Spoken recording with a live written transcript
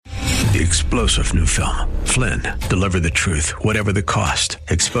the explosive new film, Flynn, deliver the truth, whatever the cost.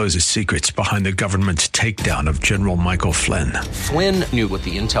 Exposes secrets behind the government's takedown of General Michael Flynn. Flynn knew what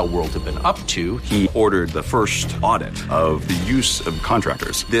the intel world had been up to. He ordered the first audit of the use of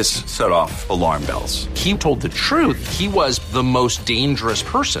contractors. This set off alarm bells. He told the truth. He was the most dangerous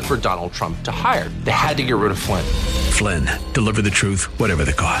person for Donald Trump to hire. They had to get rid of Flynn. Flynn, deliver the truth, whatever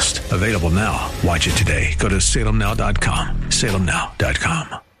the cost. Available now. Watch it today. Go to salemnow.com.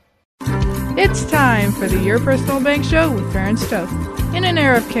 salemnow.com. It's time for the Your Personal Bank Show with Ferenc Toth. In an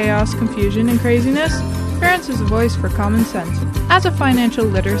era of chaos, confusion, and craziness, Ferenc is a voice for common sense. As a financial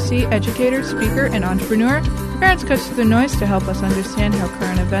literacy educator, speaker, and entrepreneur, Ferenc cuts through the noise to help us understand how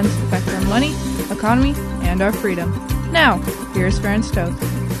current events affect our money, economy, and our freedom. Now, here's Ferenc Toth.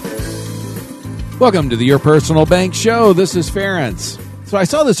 Welcome to the Your Personal Bank Show. This is Ferenc. So I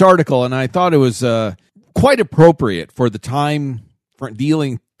saw this article and I thought it was quite appropriate for the times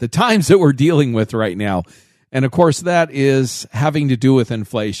that we're dealing with right now. And of course, that is having to do with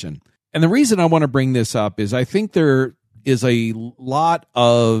inflation. And the reason I want to bring this up is I think there is a lot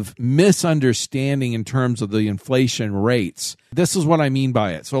of misunderstanding in terms of the inflation rates. This is what I mean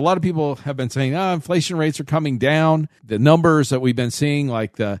by it. So a lot of people have been saying, inflation rates are coming down. The numbers that we've been seeing,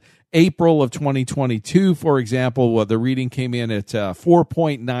 like the April of 2022, for example, the reading came in at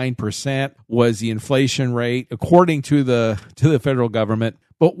 4.9% was the inflation rate, according to the federal government.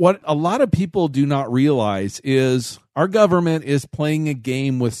 But what a lot of people do not realize is our government is playing a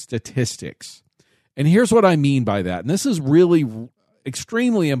game with statistics. And here's what I mean by that. And this is really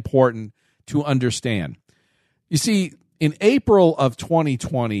extremely important to understand. You see, in April of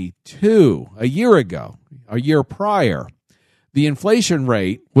 2022, a year prior, the inflation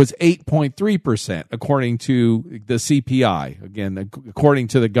rate was 8.3%, according to the CPI, again, according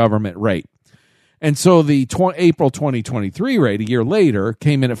to the government rate. And so the April 2023 rate, a year later,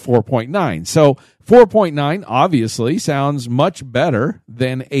 came in at 4.9. So 4.9 obviously sounds much better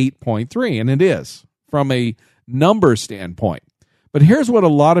than 8.3, and it is from a number standpoint. But here's what a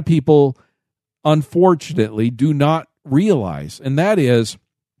lot of people, unfortunately, do not realize, and that is,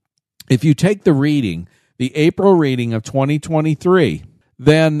 if you take the reading, the April reading of 2023,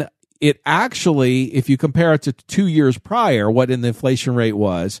 then it actually, if you compare it to 2 years prior, what the inflation rate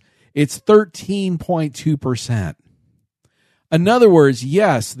was, it's 13.2%. In other words,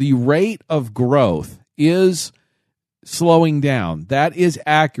 yes, the rate of growth is slowing down. That is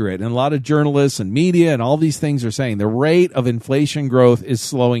accurate. And a lot of journalists and media and all these things are saying the rate of inflation growth is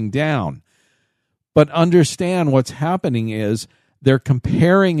slowing down. But understand what's happening is they're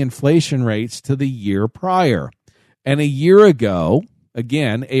comparing inflation rates to the year prior. And a year ago,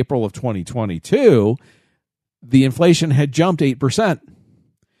 again, April of 2022, the inflation had jumped 8%.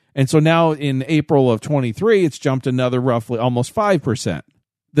 And so now in April of 23, it's jumped another roughly almost 5%.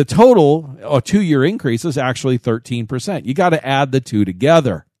 The total 2-year increase is actually 13%. You got to add the two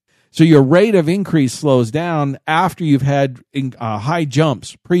together. So your rate of increase slows down after you've had high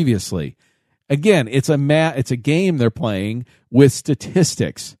jumps previously. Again, it's a game they're playing with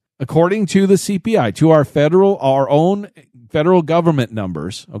statistics. According to the CPI, to our own federal government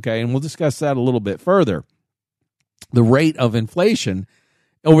numbers, okay, and we'll discuss that a little bit further, the rate of inflation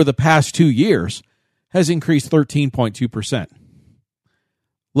over the past 2 years has increased 13.2%.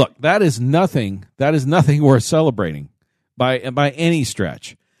 Look, that is nothing worth celebrating by any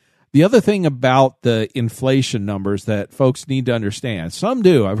stretch. The other thing about the inflation numbers that folks need to understand, some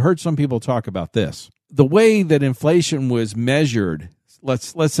do, I've heard some people talk about this. The way that inflation was measured,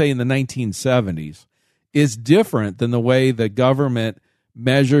 let's say in the 1970s, is different than the way the government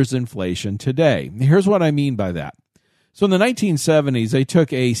measures inflation today. Here's what I mean by that. So in the 1970s, they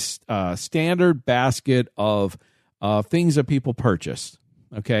took a standard basket of things that people purchased,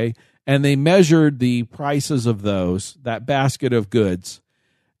 okay? And they measured the prices of that basket of goods,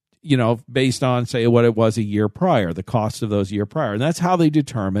 based on, say, what it was a year prior, the cost of those year prior. And that's how they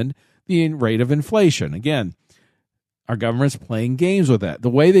determined the rate of inflation. Again, our government's playing games with that. The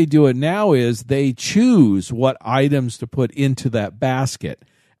way they do it now is they choose what items to put into that basket.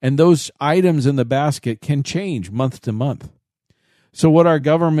 And those items in the basket can change month to month. So what our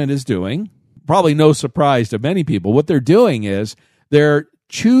government is doing, probably no surprise to many people, what they're doing is they're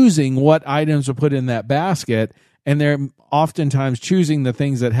choosing what items to put in that basket, and they're oftentimes choosing the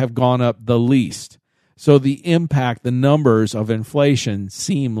things that have gone up the least. So the impact, the numbers of inflation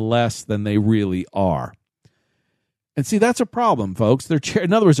seem less than they really are. And see, that's a problem, folks.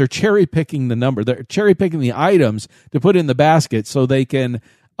 In other words, they're cherry-picking the number. They're cherry-picking the items to put in the basket so they can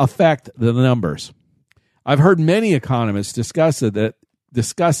affect the numbers. I've heard many economists discuss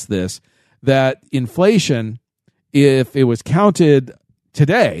this, that inflation, if it was counted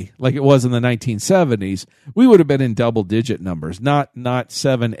today, like it was in the 1970s, we would have been in double-digit numbers, not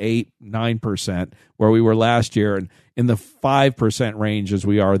 7, 8, 9% where we were last year, and in the 5% range as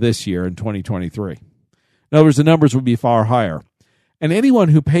we are this year in 2023. In other words, the numbers would be far higher. And anyone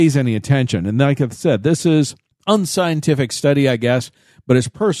who pays any attention, and like I said, this is unscientific study, I guess, but it's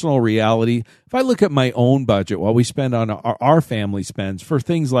personal reality. If I look at my own budget, what we spend on our family spends for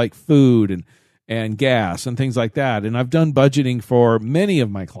things like food and gas and things like that, and I've done budgeting for many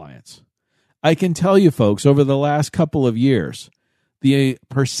of my clients, I can tell you folks, over the last couple of years, the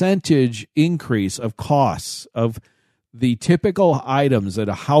percentage increase of costs of the typical items that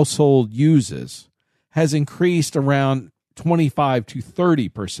a household uses has increased around 25 to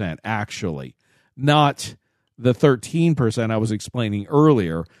 30% actually, not the 13% I was explaining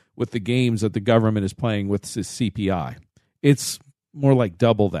earlier with the games that the government is playing with CPI. It's more like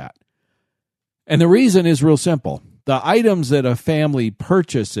double that. And the reason is real simple. The items that a family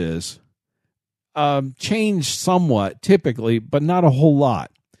purchases change somewhat typically, but not a whole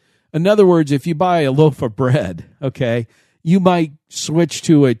lot. In other words, if you buy a loaf of bread, okay, you might switch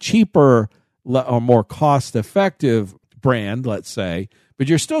to a cheaper or more cost-effective brand, let's say, but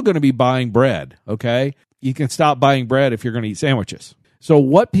you're still going to be buying bread, okay? You can stop buying bread if you're going to eat sandwiches. So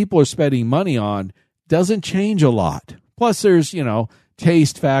what people are spending money on doesn't change a lot. Plus, there's,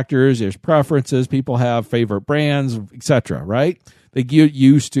 taste factors, there's preferences. People have favorite brands, etc., right? They get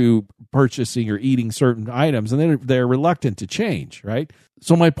used to purchasing or eating certain items, and they're reluctant to change, right?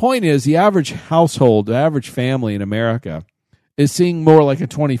 So my point is the average household, the average family in America is seeing more like a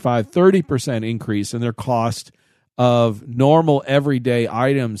 25-30% increase in their cost of normal everyday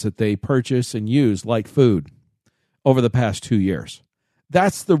items that they purchase and use, like food, over the past 2 years.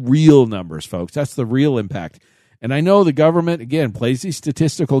 That's the real numbers, folks. That's the real impact. And I know the government, again, plays these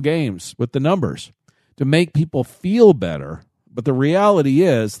statistical games with the numbers to make people feel better, but the reality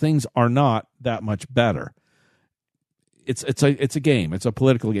is things are not that much better. It's a game. It's a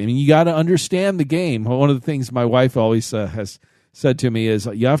political game. And you got to understand the game. One of the things my wife always has said to me is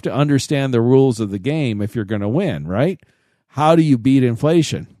you have to understand the rules of the game if you're going to win, right? How do you beat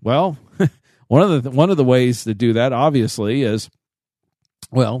inflation? Well, one of the ways to do that, obviously, is,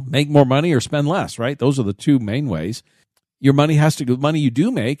 well, make more money or spend less, right? Those are the two main ways. Your money you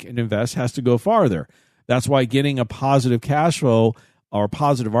do make and invest has to go farther. That's why getting a positive cash flow or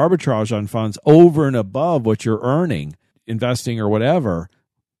positive arbitrage on funds over and above what you're earning, investing or whatever,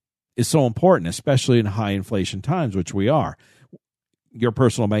 is so important, especially in high inflation times, which we are. Your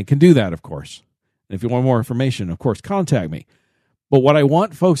personal bank can do that, of course. And if you want more information, of course, contact me. But what I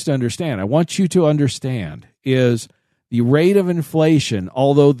want folks to understand, I want you to understand, is the rate of inflation,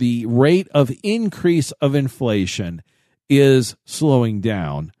 although the rate of increase of inflation is slowing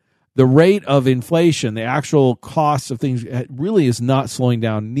down, the rate of inflation, the actual costs of things, really is not slowing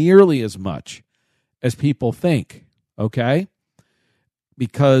down nearly as much as people think, okay?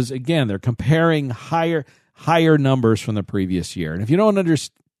 Because, again, they're comparing higher numbers from the previous year. And if you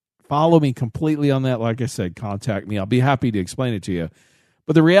don't follow me completely on that, like I said, contact me. I'll be happy to explain it to you.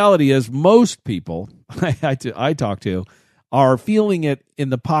 But the reality is most people I talk to are feeling it in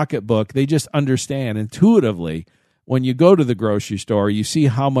the pocketbook. They just understand intuitively when you go to the grocery store, you see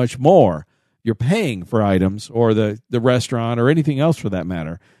how much more you're paying for items, or the restaurant or anything else for that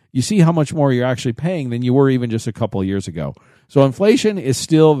matter. You see how much more you're actually paying than you were even just a couple of years ago. So inflation is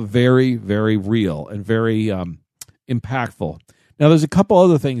still very, very real and very impactful. Now, there's a couple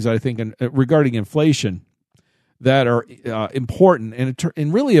other things I think regarding inflation that are important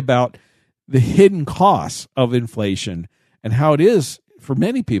and really about the hidden costs of inflation and how it is for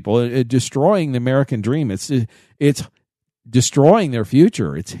many people destroying the American dream. It's destroying their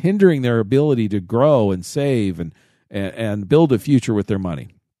future. It's hindering their ability to grow and save and build a future with their money.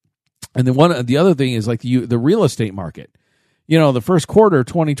 And then the other thing is like the real estate market. The first quarter of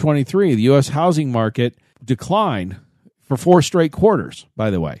 2023, the U.S. housing market declined for 4 straight quarters,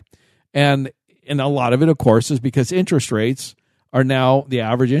 by the way. And a lot of it, of course, is because interest rates are now, the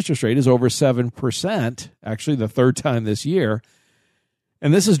average interest rate is over 7%, actually the third time this year.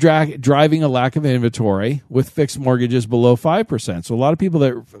 And this is driving a lack of inventory with fixed mortgages below 5%. So a lot of people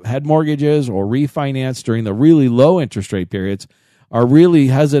that had mortgages or refinanced during the really low interest rate periods are really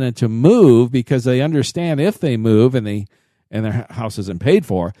hesitant to move because they understand if they move and their house isn't paid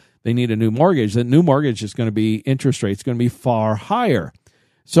for, they need a new mortgage. That new mortgage is going to be, interest rate's going to be far higher.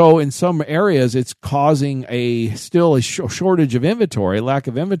 So in some areas, it's causing still a shortage of inventory, lack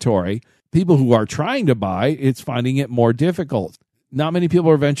of inventory. People who are trying to buy, it's finding it more difficult. Not many people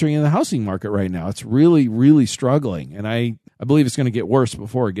are venturing in the housing market right now. It's really, really struggling, and I believe it's going to get worse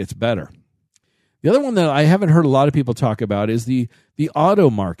before it gets better. The other one that I haven't heard a lot of people talk about is the auto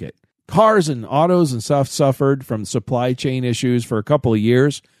market. Cars and autos and stuff suffered from supply chain issues for a couple of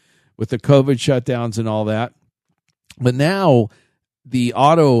years with the COVID shutdowns and all that. But now the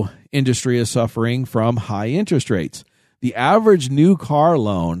auto industry is suffering from high interest rates. The average new car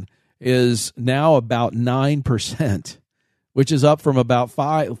loan is now about 9%, which is up from about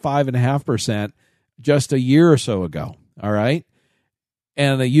 5.5% just a year or so ago. All right.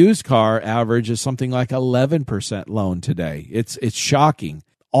 And a used car average is something like 11% loan today. It's shocking.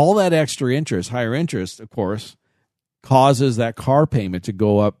 All that extra interest, higher interest, of course, causes that car payment to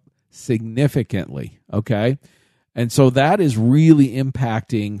go up significantly. Okay. And so that is really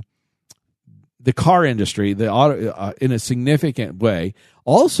impacting the car industry, the auto, in a significant way.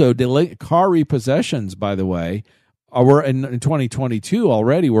 Also, car repossessions, by the way, were in 2022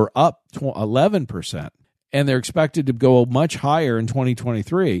 already were up 11%, and they're expected to go much higher in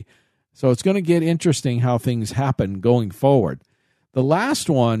 2023. So it's going to get interesting how things happen going forward. The last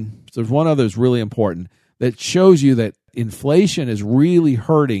one, so there's one other that's really important that shows you that inflation is really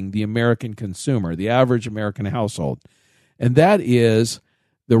hurting the American consumer, the average American household, and that is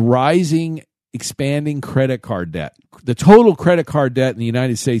the rising, expanding credit card debt. The total credit card debt in the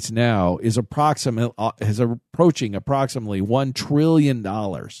United States now is approaching approximately $1 trillion.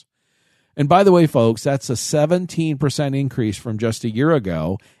 And by the way, folks, that's a 17% increase from just a year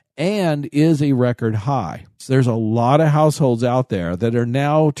ago and is a record high. So there's a lot of households out there that are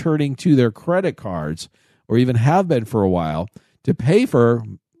now turning to their credit cards, or even have been for a while, to pay for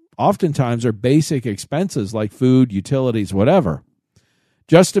oftentimes their basic expenses like food, utilities, whatever,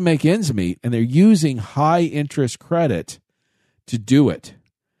 just to make ends meet, and they're using high interest credit to do it.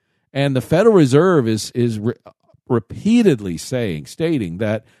 And the Federal Reserve is repeatedly stating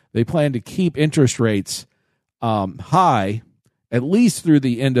that they plan to keep interest rates high at least through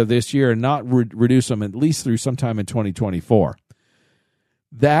the end of this year and not reduce them at least through sometime in 2024.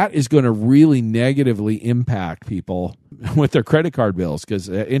 That is going to really negatively impact people with their credit card bills, because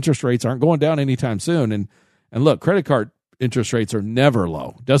interest rates aren't going down anytime soon. And look, credit card interest rates are never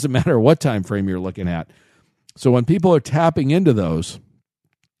low. Doesn't matter what time frame you're looking at. So when people are tapping into those,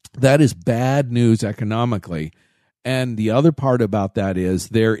 that is bad news economically. And the other part about that is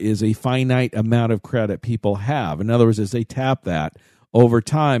there is a finite amount of credit people have. In other words, as they tap that over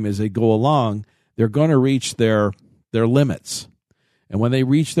time, as they go along, they're going to reach their limits. And when they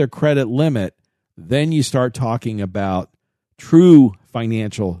reach their credit limit, then you start talking about true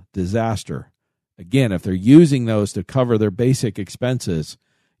financial disaster. Again, if they're using those to cover their basic expenses,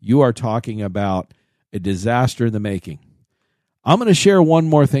 you are talking about a disaster in the making. I'm going to share one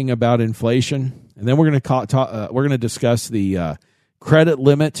more thing about inflation, and then we're going to discuss the credit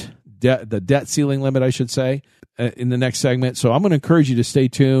limit, the debt ceiling limit, I should say, in the next segment. So I'm going to encourage you to stay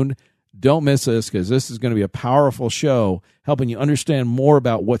tuned. Don't miss this, because this is going to be a powerful show helping you understand more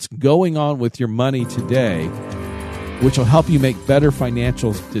about what's going on with your money today, which will help you make better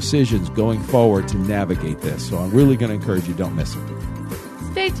financial decisions going forward to navigate this. So I'm really going to encourage you, don't miss it.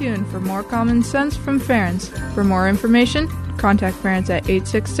 Stay tuned for more common sense from Ferenc. For more information, contact Ferenc at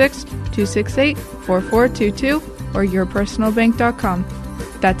 866-268-4422 or yourpersonalbank.com.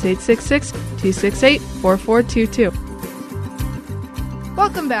 That's 866-268-4422.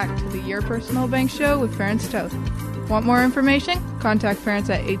 Welcome back to the Your Personal Bank Show with Ferenc Toth. Want more information? Contact Ferenc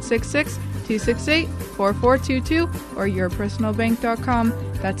at 866-268-4422 or yourpersonalbank.com.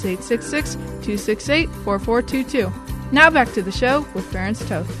 That's 866-268-4422. Now back to the show with Ferenc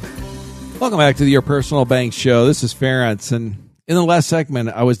Toth. Welcome back to the Your Personal Bank Show. This is Ferenc, and in the last segment,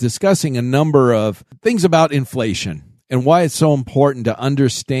 I was discussing a number of things about inflation and why it's so important to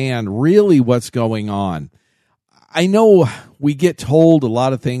understand really what's going on. I know we get told a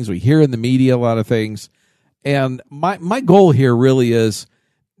lot of things, we hear in the media a lot of things, and my goal here really is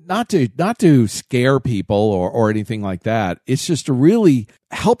not to scare people or anything like that. It's just to really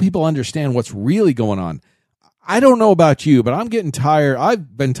help people understand what's really going on. I don't know about you, but I'm getting tired.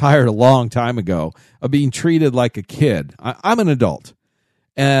 I've been tired a long time ago of being treated like a kid. I'm an adult.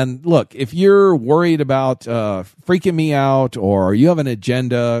 And look, if you're worried about freaking me out, or you have an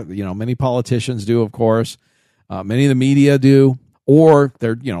agenda, many politicians do, of course, many of the media do, or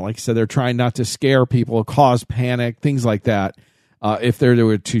they're, like I said, they're trying not to scare people, cause panic, things like that. If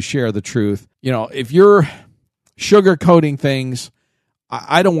they're to share the truth, if you're sugarcoating things,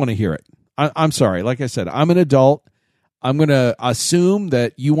 I don't want to hear it. I'm sorry. Like I said, I'm an adult. I'm going to assume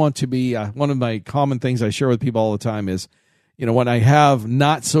that you want to be one of my common things I share with people all the time is, when I have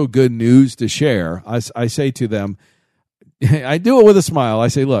not so good news to share, I say to them, I do it with a smile. I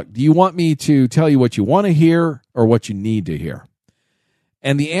say, look, do you want me to tell you what you want to hear or what you need to hear?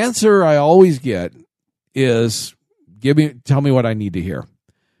 And the answer I always get is, tell me what I need to hear.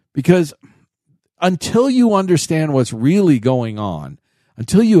 Because until you understand what's really going on,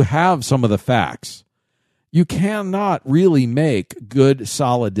 until you have some of the facts, you cannot really make good,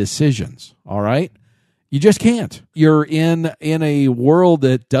 solid decisions. All right? You just can't. You're in a world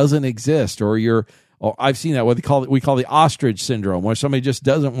that doesn't exist, or I've seen that, what we call the ostrich syndrome, where somebody just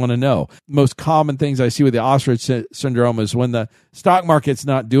doesn't want to know. Most common things I see with the ostrich syndrome is when the stock market's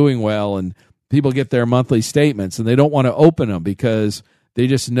not doing well and people get their monthly statements and they don't want to open them because they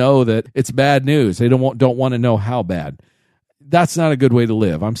just know that it's bad news. They don't want to know how bad. That's not a good way to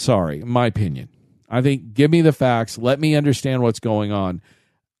live. I'm sorry, in my opinion. I think give me the facts, let me understand what's going on.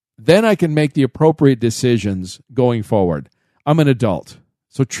 Then I can make the appropriate decisions going forward. I'm an adult,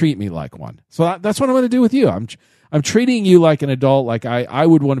 so treat me like one. So that's what I'm going to do with you. I'm treating you like an adult, like I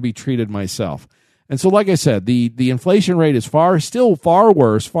would want to be treated myself. And so, like I said, the inflation rate is still far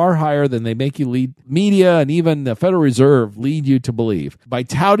worse, far higher than they make you lead media and even the Federal Reserve lead you to believe by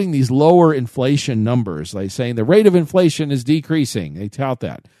touting these lower inflation numbers, like saying the rate of inflation is decreasing. They tout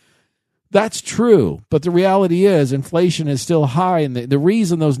that. That's true, but the reality is inflation is still high, and the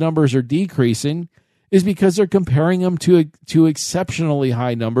reason those numbers are decreasing is because they're comparing them to exceptionally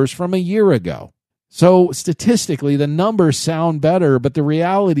high numbers from a year ago. So statistically, the numbers sound better, but the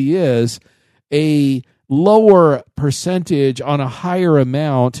reality is a lower percentage on a higher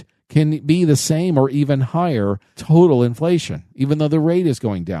amount can be the same or even higher total inflation, even though the rate is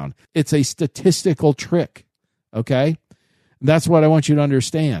going down. It's a statistical trick, okay? That's what I want you to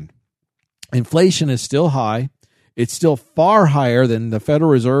understand. Inflation is still high. It's still far higher than the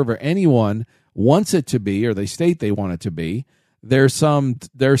Federal Reserve or anyone wants it to be, or they state they want it to be. There's some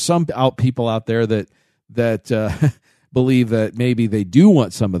people out there that believe that maybe they do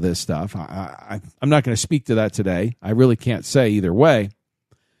want some of this stuff. I'm not going to speak to that today. I really can't say either way.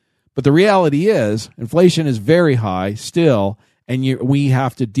 But the reality is inflation is very high still, and we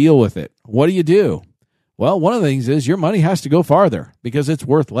have to deal with it. What do? Well, one of the things is your money has to go farther because it's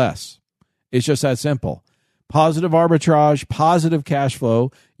worth less. It's just that simple. Positive arbitrage, positive cash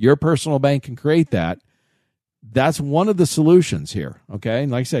flow. Your personal bank can create that. That's one of the solutions here, okay?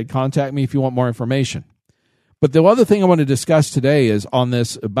 And like I said, contact me if you want more information. But the other thing I want to discuss today is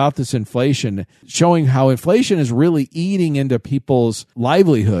about this inflation, showing how inflation is really eating into people's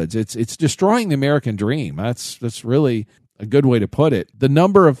livelihoods. It's destroying the American dream. That's really a good way to put it. The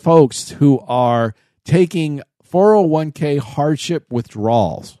number of folks who are taking 401k hardship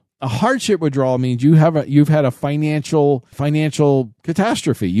withdrawals. A hardship withdrawal means you've had a financial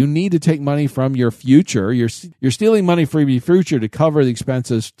catastrophe. You need to take money from your future. You're stealing money from your future to cover the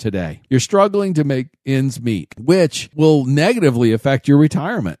expenses today. You're struggling to make ends meet, which will negatively affect your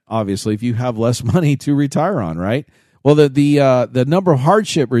retirement, obviously, if you have less money to retire on, right? Well, the number of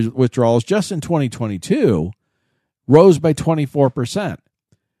hardship withdrawals just in 2022 rose by 24%.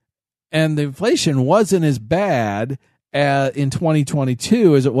 And the inflation wasn't as bad in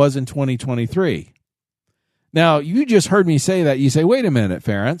 2022 as it was in 2023. Now, you just heard me say that. You say, wait a minute,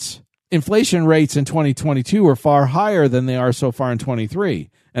 Ference. Inflation rates in 2022 were far higher than they are so far in 23.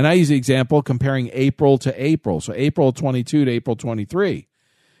 And I use the example comparing April to April. So April 22 to April 23.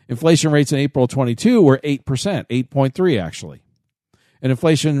 Inflation rates in April 22 were 8%, 8.3 actually. And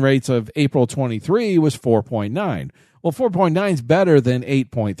inflation rates of April 23 was 4.9. Well, 4.9 is better than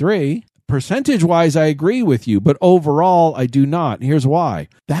 8.3. Percentage-wise, I agree with you, but overall, I do not. Here's why.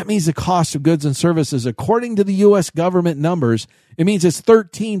 That means the cost of goods and services, according to the U.S. government numbers, it means it's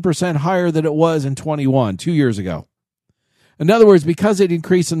 13% higher than it was in 21, 2 years ago. In other words, because it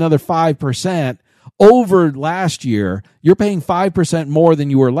increased another 5% over last year, you're paying 5% more than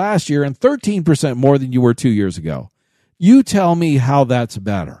you were last year and 13% more than you were 2 years ago. You tell me how that's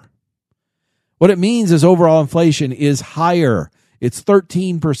better. What it means is overall inflation is higher. It's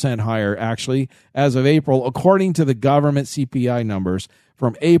 13% higher, actually, as of April, according to the government CPI numbers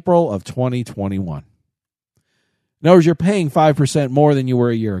from April of 2021. In other words, you're paying 5% more than you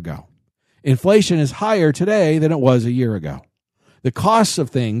were a year ago. Inflation is higher today than it was a year ago. The costs of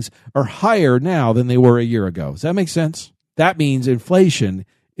things are higher now than they were a year ago. Does that make sense? That means inflation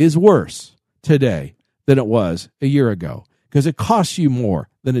is worse today than it was a year ago because it costs you more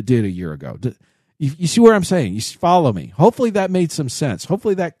than it did a year ago. You see where I'm saying? You follow me. Hopefully that made some sense.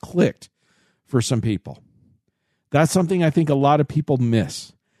 Hopefully that clicked for some people. That's something I think a lot of people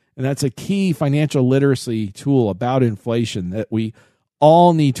miss. And that's a key financial literacy tool about inflation that we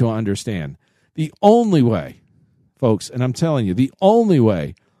all need to understand. The only way, folks, and I'm telling you, the only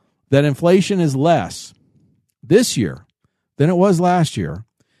way that inflation is less this year than it was last year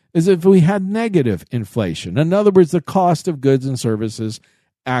is if we had negative inflation. In other words, the cost of goods and services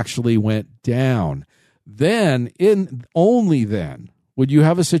actually went down. Then, only then, would you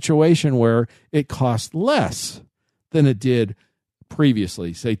have a situation where it cost less than it did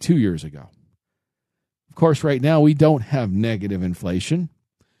previously, say 2 years ago. Of course, right now we don't have negative inflation.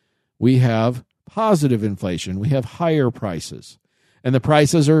 We have positive inflation. We have higher prices. And the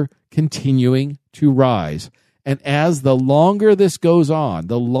prices are continuing to rise. And as the longer this goes on,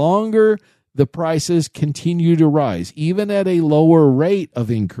 the longer the prices continue to rise, even at a lower rate of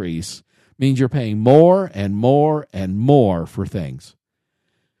increase, means you're paying more and more and more for things.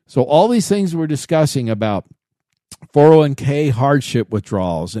 So all these things we're discussing about 401k hardship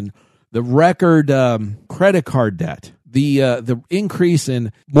withdrawals and the record credit card debt, the increase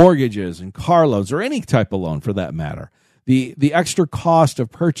in mortgages and car loans, or any type of loan for that matter, the extra cost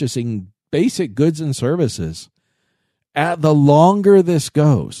of purchasing basic goods and services, the longer this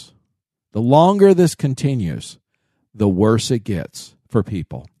goes, the longer this continues, the worse it gets for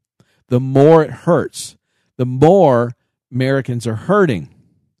people. The more it hurts, the more Americans are hurting.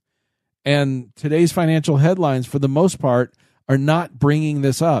 And today's financial headlines, for the most part, are not bringing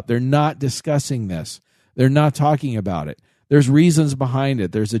this up. They're not discussing this. They're not talking about it. There's reasons behind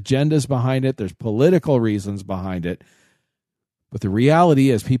it. There's agendas behind it. There's political reasons behind it. But the reality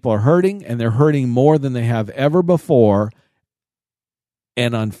is people are hurting, and they're hurting more than they have ever before.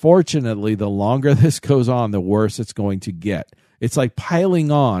 And unfortunately, the longer this goes on, the worse it's going to get. It's like piling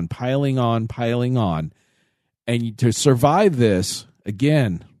on. And to survive this,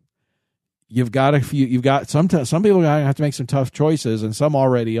 again, some people are going to have to make some tough choices, and some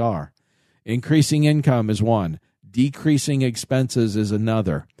already are. Increasing income is one. Decreasing expenses is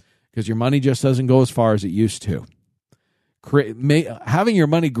another, because your money just doesn't go as far as it used to. Having your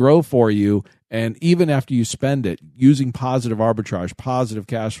money grow for you, and even after you spend it, using positive arbitrage, positive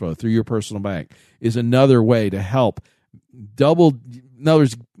cash flow through your personal bank is another way to help in other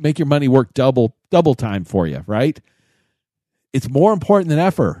words, make your money work double time for you, right? It's more important than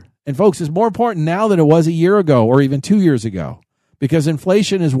ever. And folks, it's more important now than it was a year ago or even 2 years ago, because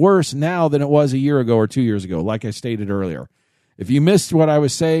inflation is worse now than it was a year ago or 2 years ago, like I stated earlier. If you missed what I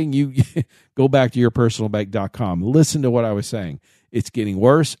was saying, you go back to yourpersonalbank.com. Listen to what I was saying. It's getting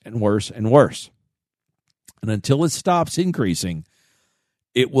worse and worse and worse. And until it stops increasing,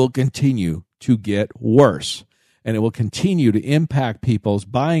 it will continue to get worse. And it will continue to impact people's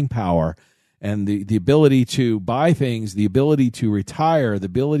buying power and the ability to buy things, the ability to retire, the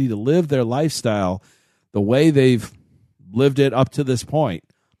ability to live their lifestyle the way they've lived it up to this point.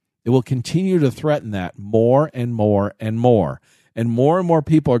 It will continue to threaten that more and more and more. And more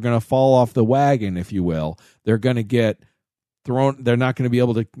people are going to fall off the wagon, if you will. They're going to get thrown. They're not going to be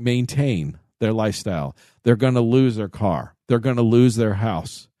able to maintain their lifestyle. They're going to lose their car. They're going to lose their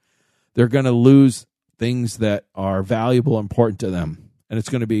house. They're going to lose things that are valuable, important to them. And it's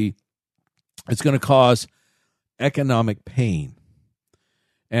going to cause economic pain.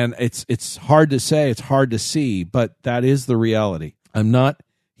 And it's hard to say, it's hard to see, but that is the reality. I'm not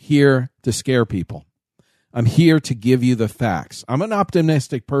here to scare people. I'm here to give you the facts. I'm an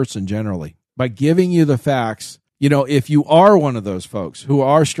optimistic person generally. By giving you the facts, if you are one of those folks who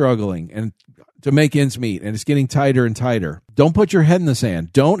are struggling and to make ends meet and it's getting tighter and tighter, don't put your head in the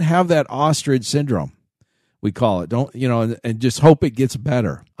sand. Don't have that ostrich syndrome, we call it. Don't, and just hope it gets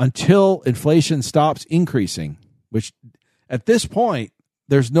better until inflation stops increasing, which at this point,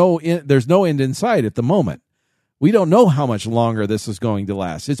 there's no end in sight at the moment. We don't know how much longer this is going to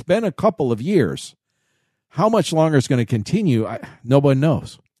last. It's been a couple of years. How much longer it's going to continue, nobody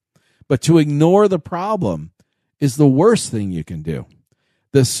knows. But to ignore the problem is the worst thing you can do.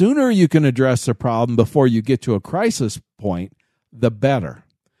 The sooner you can address the problem before you get to a crisis point, the better.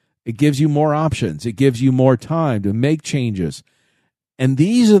 It gives you more options. It gives you more time to make changes. And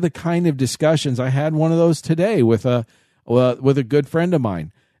these are the kind of discussions. I had one of those today with a good friend of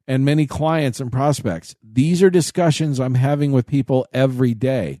mine and many clients and prospects. These are discussions I'm having with people every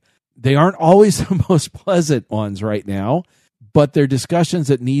day. They aren't always the most pleasant ones right now, but they're discussions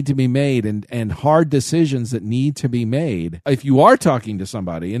that need to be made and hard decisions that need to be made. If you are talking to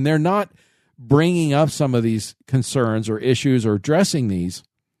somebody and they're not bringing up some of these concerns or issues or addressing these,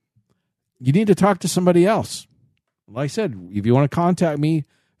 you need to talk to somebody else. Like I said, if you want to contact me,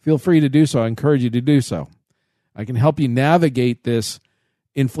 feel free to do so. I encourage you to do so. I can help you navigate this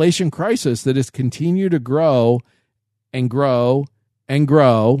inflation crisis that has continued to grow and grow and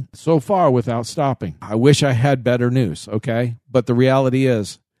grow so far without stopping. I wish I had better news, okay? But the reality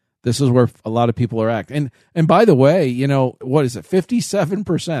is this is where a lot of people are at. And by the way, what is it?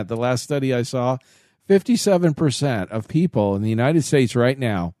 57%, the last study I saw, 57% of people in the United States right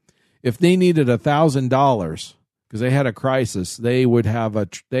now, if they needed $1,000 because they had a crisis, they would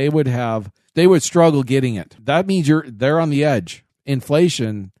struggle getting it. That means they're on the edge.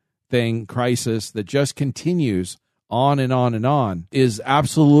 Inflation crisis that just continues on and on and on is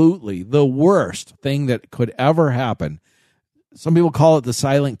absolutely the worst thing that could ever happen. Some people call it the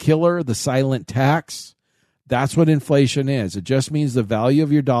silent killer, the silent tax. That's what inflation is. It just means the value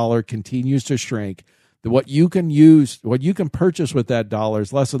of your dollar continues to shrink. What you can purchase with that dollar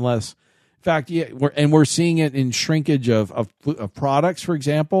is less and less. In fact, we're seeing it in shrinkage of products. For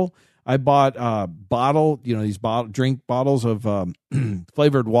example, I bought these drink bottles of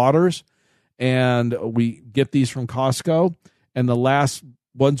flavored waters, and we get these from Costco. And the last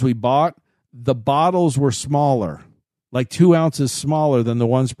ones we bought, the bottles were smaller, like 2 ounces smaller than the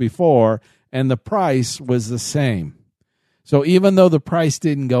ones before, and the price was the same. So even though the price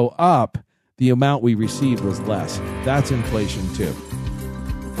didn't go up, the amount we received was less. That's inflation too.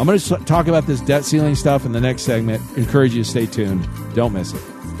 I'm going to talk about this debt ceiling stuff in the next segment. Encourage you to stay tuned. Don't miss it.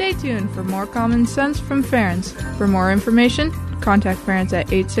 Stay tuned for more common sense from Ferenc. For more information, contact Ferenc at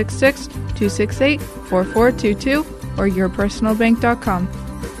 866-268-4422 or yourpersonalbank.com.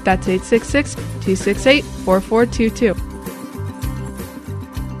 That's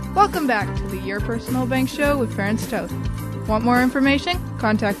 866-268-4422. Welcome back to the Your Personal Bank Show with Ferenc Toth. Want more information?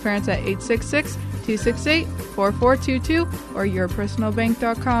 Contact Ferenc at 866-268-4422 or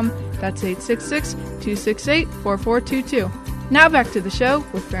yourpersonalbank.com. That's 866-268-4422. Now back to the show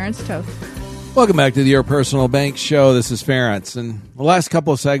with Ferenc Toth. Welcome back to the Your Personal Bank Show. This is Ferenc. In the last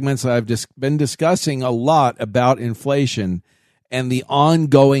couple of segments, I've just been discussing a lot about inflation and the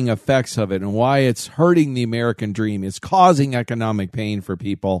ongoing effects of it and why it's hurting the American dream. It's causing economic pain for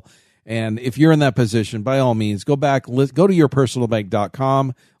people. And if you're in that position, by all means, go back, go to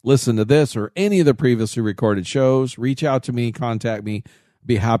yourpersonalbank.com, listen to this or any of the previously recorded shows, reach out to me, contact me,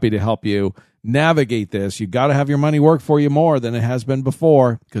 be happy to help you navigate this. You got to have your money work for you more than it has been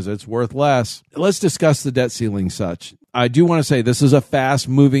before because it's worth less. Let's discuss the debt ceiling such. I do want to say this is a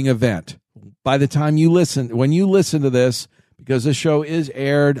fast-moving event. By the time when you listen to this, because this show is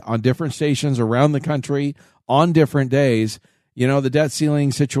aired on different stations around the country on different days, the debt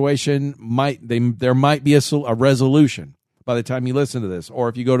ceiling situation there might be a resolution by the time you listen to this, or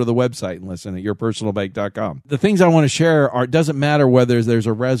if you go to the website and listen at yourpersonalbank.com. The things I want to share it doesn't matter whether there's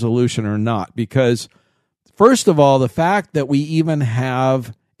a resolution or not, because first of all, the fact that we even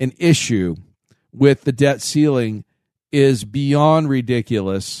have an issue with the debt ceiling is beyond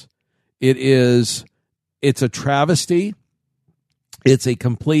ridiculous. It's a travesty. It's a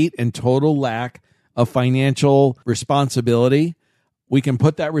complete and total lack of financial responsibility. We can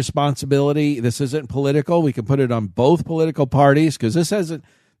put that responsibility, this isn't political, we can put it on both political parties because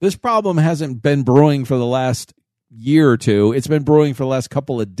this problem hasn't been brewing for the last year or two. It's been brewing for the last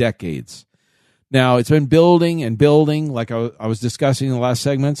couple of decades. Now, it's been building and building, like I was discussing in the last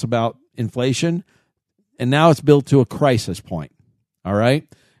segments about inflation, and now it's built to a crisis point, all right?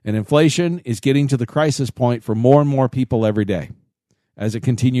 And inflation is getting to the crisis point for more and more people every day as it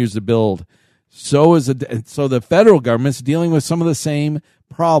continues to build. So the federal government's dealing with some of the same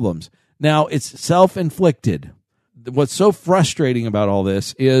problems. Now, it's self-inflicted. What's so frustrating about all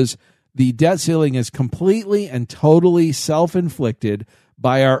this is the debt ceiling is completely and totally self-inflicted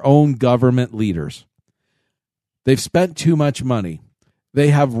by our own government leaders. They've spent too much money. They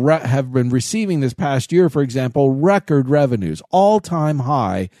have been receiving this past year, for example, record revenues, all-time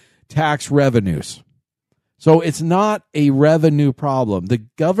high tax revenues. So it's not a revenue problem. The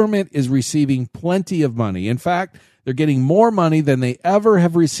government is receiving plenty of money. In fact, they're getting more money than they ever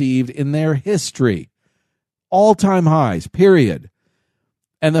have received in their history. All-time highs, period.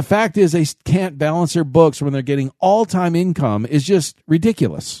 And the fact is they can't balance their books when they're getting all-time income is just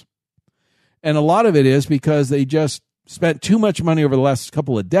ridiculous. And a lot of it is because they just spent too much money over the last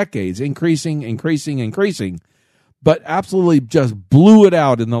couple of decades, increasing, but absolutely just blew it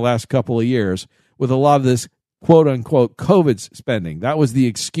out in the last couple of years with a lot of this quote-unquote COVID spending. That was the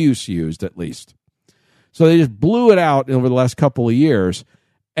excuse used, at least. So they just blew it out over the last couple of years,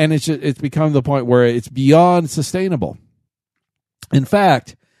 and it's become the point where it's beyond sustainable. In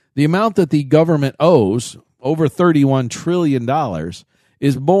fact, the amount that the government owes, over $31 trillion,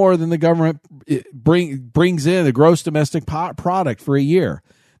 is more than the government brings in, the gross domestic product for a year.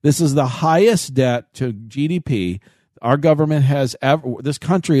 This is the highest debt to GDP this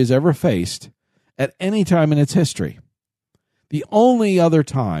country has ever faced at any time in its history. The only other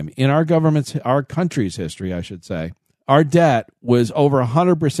time in our country's history, I should say, our debt was over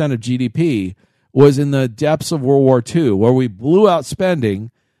 100% of GDP was in the depths of World War II, where we blew out spending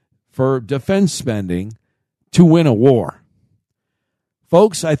for defense spending to win a war.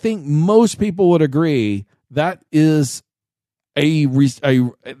 Folks, I think most people would agree That is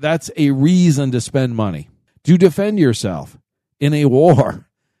that's a reason to spend money, to defend yourself in a war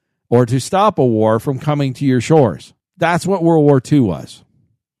or to stop a war from coming to your shores. That's what World War II was.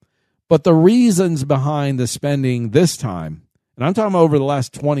 But the reasons behind the spending this time, and I'm talking about over the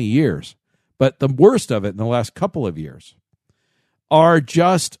last 20 years, but the worst of it in the last couple of years, are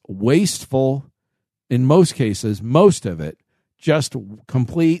just wasteful in most cases, most of it, just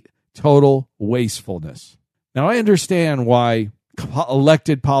complete, total wastefulness. Now, I understand why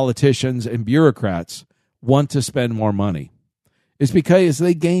elected politicians and bureaucrats want to spend more money. It's because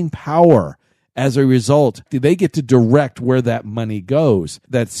they gain power. As a result, they get to direct where that money goes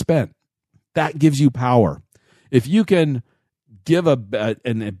that's spent. That gives you power. If you can give a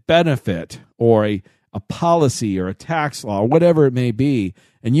benefit or a policy or a tax law or whatever it may be,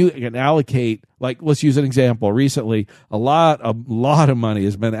 and you can allocate, like let's use an example. Recently, a lot of money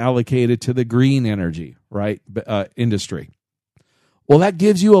has been allocated to the green energy, right, industry. Well, that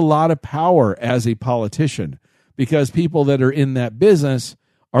gives you a lot of power as a politician because people that are in that business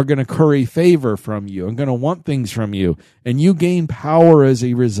are going to curry favor from you and going to want things from you, and you gain power as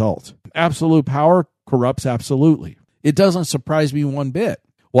a result. Absolute power corrupts absolutely. It doesn't surprise me one bit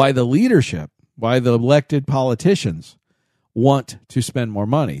why the leadership, why the elected politicians want to spend more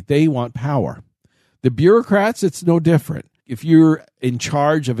money. They want power. The bureaucrats, it's no different. If you're in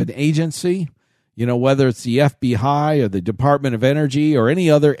charge of an agency, whether it's the FBI or the Department of Energy or any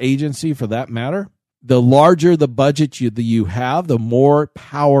other agency for that matter, the larger the budget you have, the more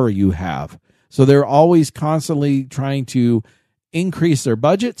power you have. So they're always constantly trying to increase their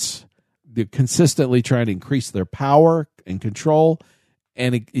budgets. They're consistently trying to increase their power and control,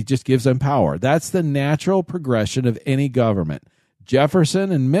 and it just gives them power. That's the natural progression of any government.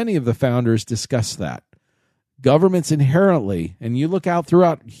 Jefferson and many of the founders discussed that. Governments inherently, and you look out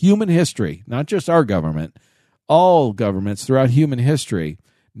throughout human history, not just our government, all governments throughout human history,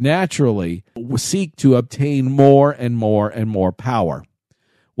 naturally seek to obtain more and more and more power.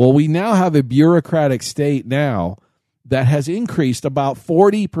 Well, we now have a bureaucratic state now that has increased about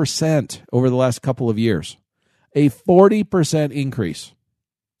 40% over the last couple of years. A 40% increase.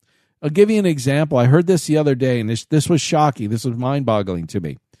 I'll give you an example. I heard this the other day, and this was shocking. This was mind-boggling to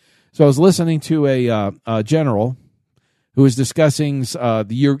me. So I was listening to a general who was discussing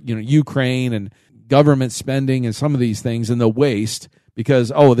Ukraine and government spending and some of these things and the waste. Because,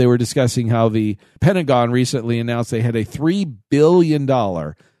 they were discussing how the Pentagon recently announced they had a $3 billion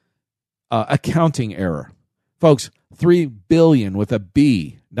accounting error. Folks, $3 billion with a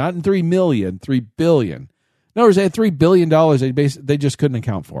B, not in 3 million, $3 billion. In other words, they had $3 billion they just couldn't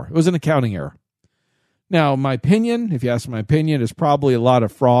account for. It was an accounting error. Now, my opinion, if you ask my opinion, is probably a lot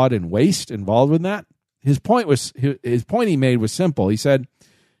of fraud and waste involved with that. His point he made was simple. He said,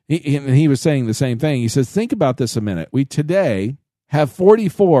 he was saying the same thing. He says, think about this a minute. We today have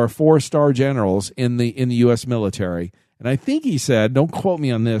 44 four-star generals in the U.S. military. And I think he said, don't quote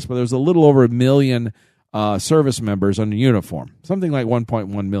me on this, but there's a little over 1 million service members under uniform, something like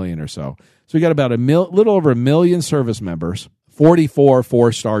 1.1 million or so. So we got about little over 1 million service members, 44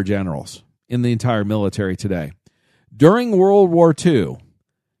 four-star generals in the entire military today. During World War II,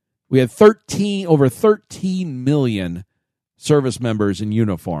 we had over 13 million service members in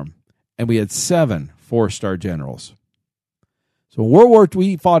uniform, and we had 7 four-star generals. So in World War II,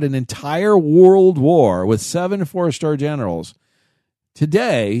 we fought an entire world war with 7 four-star generals.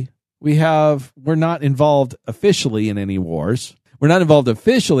 Today, we're not involved officially in any wars. We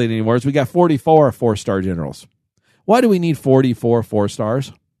got 44 four-star generals. Why do we need 44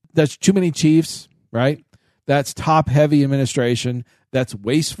 four-stars? That's too many chiefs, right? That's top-heavy administration. That's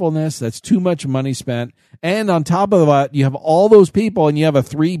wastefulness. That's too much money spent. And on top of that, you have all those people and you have a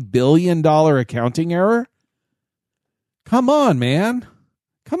 $3 billion accounting error? Come on, man.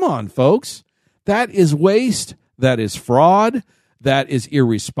 Come on, folks. That is waste. That is fraud. That is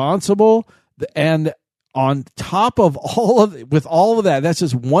irresponsible. And on top of all of that, that's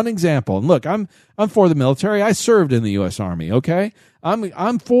just one example. And look, I'm for the military. I served in the U.S. Army. Okay,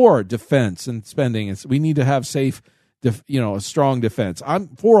 I'm for defense and spending. We need to have safe, a strong defense. I'm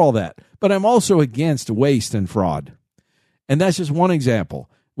for all that, but I'm also against waste and fraud. And that's just one example.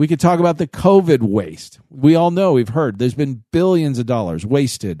 We could talk about the COVID waste. We all know, we've heard, there's been billions of dollars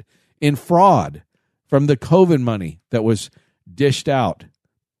wasted in fraud from the COVID money that was dished out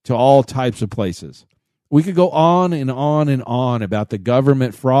to all types of places. We could go on and on and on about the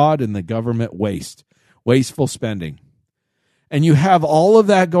government fraud and the government wasteful spending. And you have all of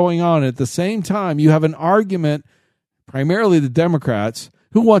that going on. At the same time, you have an argument, primarily the Democrats,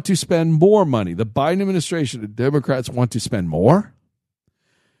 who want to spend more money. The Biden administration, the Democrats want to spend more.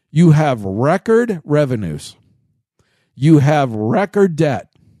 You have record revenues. You have record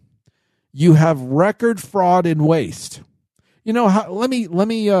debt. You have record fraud and waste. You know how? Let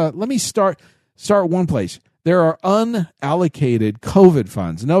me start one place. There are unallocated COVID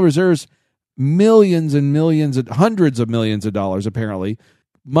funds. In other words, there's millions and millions, hundreds of millions of dollars, apparently,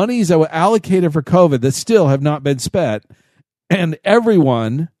 monies that were allocated for COVID that still have not been spent. And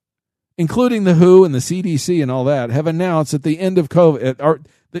everyone, including the WHO and the CDC and all that, have announced at the end of COVID,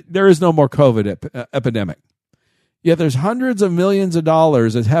 there is no more COVID epidemic. Yet there's hundreds of millions of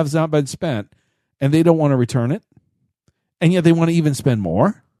dollars that have not been spent, and they don't want to return it. And yet they want to even spend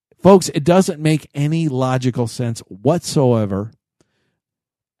more. Folks, it doesn't make any logical sense whatsoever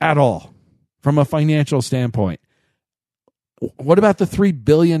at all from a financial standpoint. What about the $3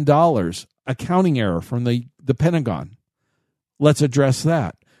 billion accounting error from the Pentagon? Let's address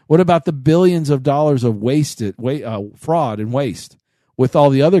that. What about the billions of dollars of fraud and waste with all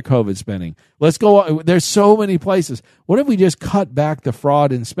the other COVID spending? Let's go. There's so many places. What if we just cut back the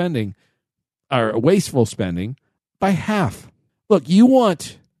fraud and spending, or wasteful spending, by half? Look, you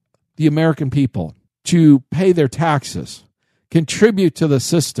want the American people to pay their taxes, contribute to the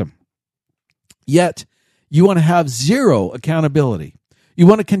system, yet you want to have zero accountability. You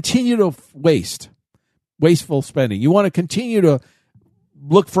want to continue to wasteful spending. You want to continue to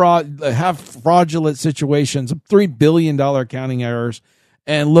have fraudulent situations, $3 billion accounting errors,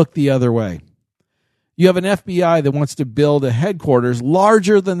 and look the other way. You have an FBI that wants to build a headquarters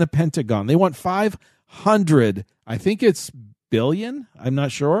larger than the Pentagon. They want 500, I think it's billion, I'm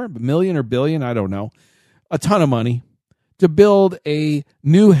not sure, million or billion, I don't know, a ton of money to build a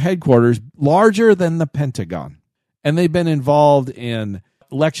new headquarters larger than the Pentagon. And they've been involved in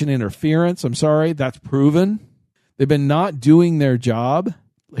election interference. I'm sorry, that's proven. They've been not doing their job.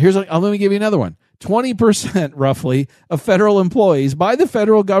 Let me give you another one. 20% roughly of federal employees by the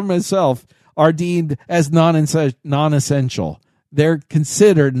federal government itself are deemed as non-essential. They're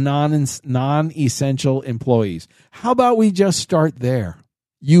considered non-essential employees. How about we just start there?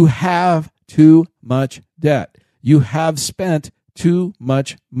 You have too much debt. You have spent too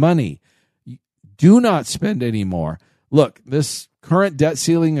much money. Do not spend any more. Look, this current debt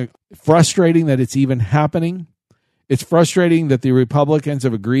ceiling, frustrating that it's even happening. It's frustrating that the Republicans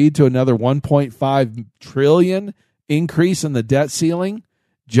have agreed to another $1.5 trillion increase in the debt ceiling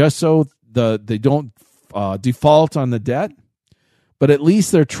just so they don't default on the debt. But at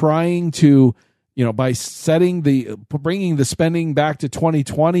least they're trying to, by bringing the spending back to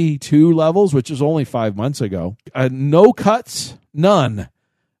 2022 levels, which is only 5 months ago. No cuts, none.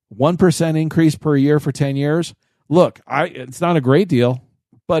 1% increase per year for 10 years. Look, it's not a great deal,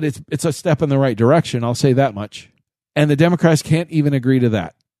 but it's a step in the right direction. I'll say that much. And the Democrats can't even agree to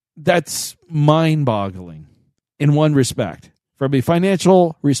that. That's mind-boggling in one respect. From a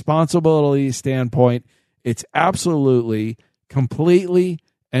financial responsibility standpoint, it's absolutely, completely,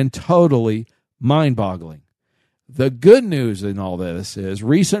 and totally mind-boggling. The good news in all this is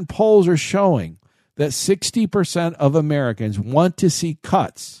recent polls are showing that 60% of Americans want to see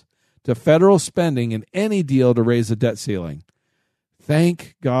cuts to federal spending in any deal to raise the debt ceiling.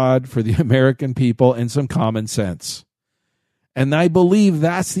 Thank God for the American people and some common sense. And I believe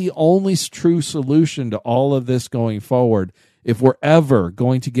that's the only true solution to all of this going forward if we're ever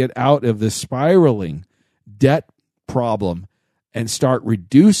going to get out of this spiraling debt problem and start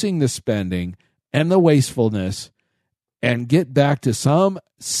reducing the spending and the wastefulness and get back to some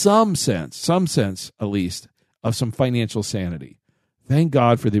sense at least, of some financial sanity. Thank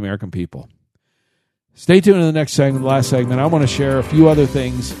God for the American people. Stay tuned in the next segment, the last segment. I want to share a few other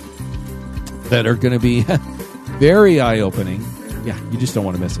things that are going to be very eye-opening. Yeah, you just don't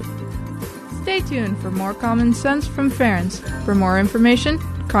want to miss it. Stay tuned for more common sense from Ference. For more information,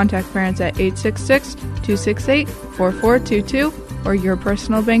 contact Ference at 866-268-4422 or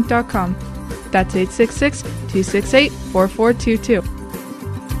yourpersonalbank.com. That's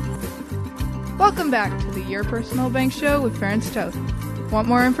 866-268-4422. Welcome back to the Your Personal Bank Show with Ference Toth. Want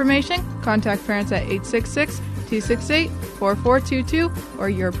more information? Contact Ference at 866-268-4422 or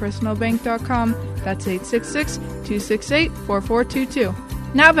yourpersonalbank.com. That's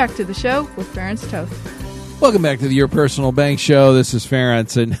 866-268-4422. Now back to the show with Ference Toth. Welcome back to the Your Personal Bank Show. This is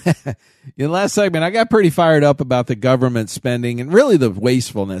Ference. And in the last segment, I got pretty fired up about the government spending and really the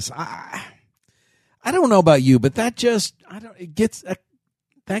wastefulness. I don't know about you, but that gets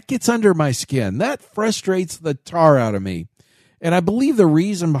under my skin. That frustrates the tar out of me. And I believe the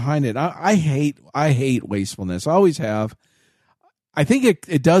reason behind it, I hate wastefulness. I always have. I think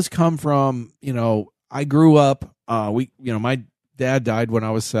it does come from, I grew up, my dad died when I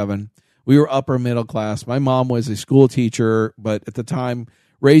was 7. We were upper middle class. My mom was a school teacher, but at the time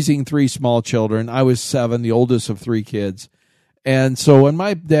raising 3 small children. I was 7, the oldest of 3 kids. And so when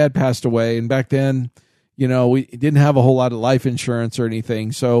my dad passed away, and back then, we didn't have a whole lot of life insurance or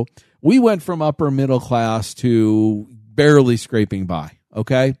anything. So we went from upper middle class to barely scraping by,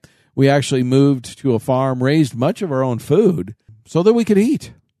 okay? We actually moved to a farm, raised much of our own food so that we could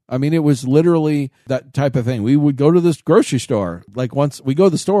eat. I mean, it was literally that type of thing. We would go to this grocery store, we go to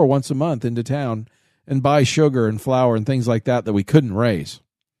the store once a month into town and buy sugar and flour and things like that we couldn't raise.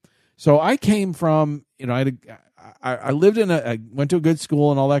 So I came from, I lived I went to a good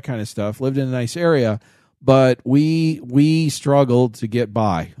school and all that kind of stuff, lived in a nice area, but we struggled to get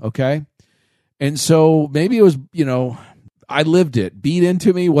by, okay? And so maybe it was, I lived it, beat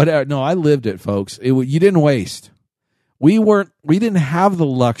into me, whatever. No, I lived it, folks. You didn't waste. We didn't have the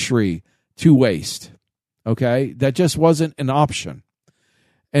luxury to waste, okay? That just wasn't an option.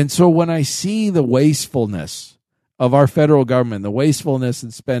 And so when I see the wastefulness of our federal government, the wastefulness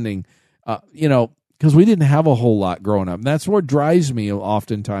in spending, because we didn't have a whole lot growing up. And that's what drives me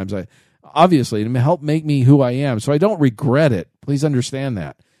oftentimes. Obviously, to help make me who I am. So I don't regret it. Please understand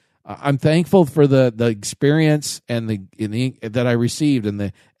that. I'm thankful for the experience and that I received and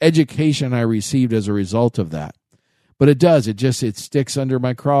the education I received as a result of that. But it sticks under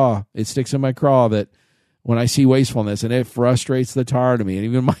my craw. It sticks in my craw that when I see wastefulness, and it frustrates the tar out of me. And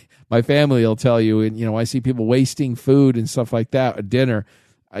even my family will tell you, and I see people wasting food and stuff like that at dinner.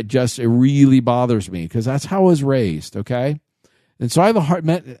 It really bothers me because that's how I was raised, okay? And so I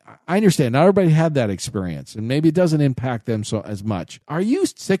have I understand not everybody had that experience, and maybe it doesn't impact them so as much. Are you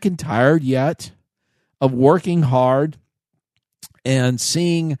sick and tired yet of working hard and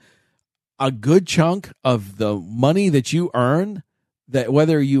seeing a good chunk of the money that you earn, that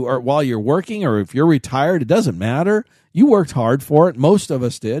whether you are while you're working or if you're retired, it doesn't matter. You worked hard for it. Most of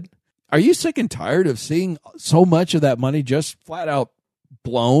us did. Are you sick and tired of seeing so much of that money just flat out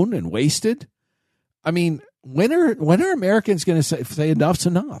blown and wasted? I mean, when are Americans going to say enough's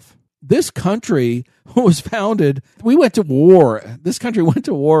enough? This country was founded, we went to war. This country went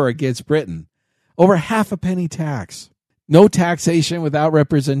to war against Britain over half a penny tax. No taxation without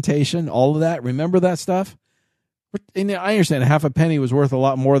representation, all of that. Remember that stuff? And I understand half a penny was worth a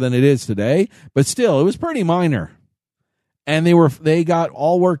lot more than it is today, but still, it was pretty minor. And they got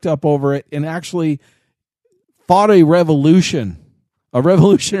all worked up over it and actually fought a revolutionary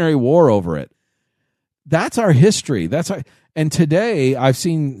war over it. That's our history. And today I've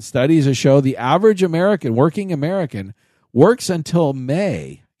seen studies that show the average working American, works until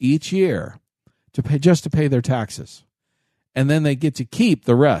May each year to pay their taxes. And then they get to keep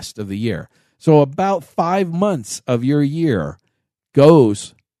the rest of the year. So about 5 months of your year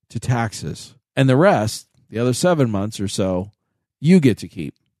goes to taxes. And the rest, the other 7 months or so, you get to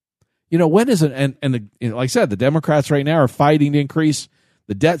keep. When is it? And like I said, the Democrats right now are fighting to increase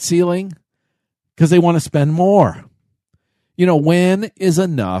the debt ceiling because they want to spend more. When is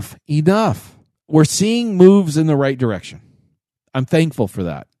enough enough? We're seeing moves in the right direction. I'm thankful for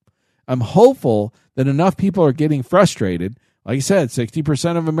that. I'm hopeful that enough people are getting frustrated. Like I said,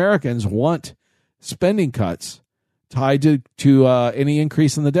 60% of Americans want spending cuts tied to any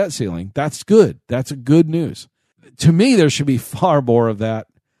increase in the debt ceiling. That's good. That's a good news. To me, there should be far more of that,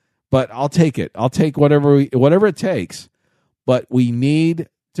 but I'll take it. I'll take whatever it takes. But we need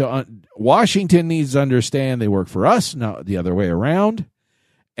to. Washington needs to understand they work for us, not the other way around,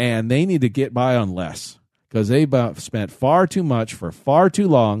 and they need to get by on less because they've spent far too much for far too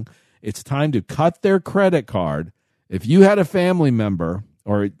long. It's time to cut their credit card. If you had a family member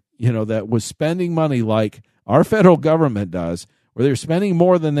or that was spending money like our federal government does, where they're spending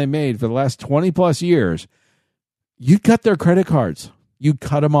more than they made for the last 20 plus years, you cut their credit cards. You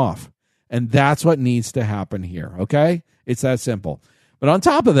cut them off. And that's what needs to happen here, okay? It's that simple. But on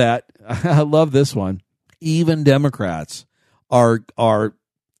top of that, I love this one. Even Democrats are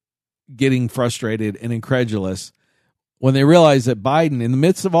getting frustrated and incredulous when they realize that Biden, in the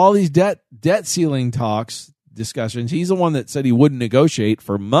midst of all these debt ceiling discussions, he's the one that said he wouldn't negotiate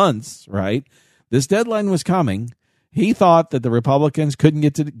for months, right? This deadline was coming. He thought that the Republicans couldn't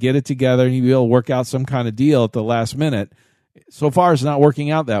get it together and he'd be able to work out some kind of deal at the last minute. So far, it's not working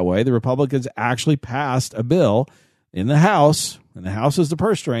out that way. The Republicans actually passed a bill in the House, and the House is the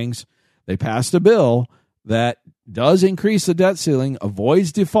purse strings. They passed a bill that does increase the debt ceiling,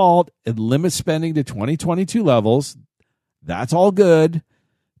 avoids default, and limits spending to 2022 levels. That's all good.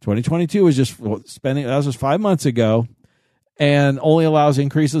 2022 was just spending, that was just 5 months ago, and only allows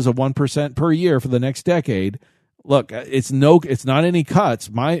increases of 1% per year for the next decade. Look, it's not any cuts.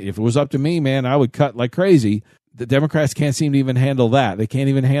 If it was up to me, man, I would cut like crazy. The Democrats can't seem to even handle that. They can't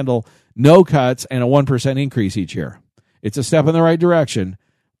even handle no cuts and a 1% increase each year. It's a step in the right direction,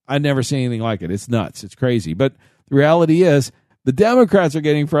 I've never seen anything like it. It's nuts. It's crazy. But the reality is the Democrats are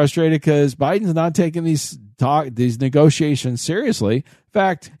getting frustrated because Biden's not taking these negotiations seriously. In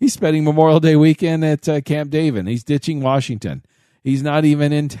fact, he's spending Memorial Day weekend at Camp David. He's ditching Washington. He's not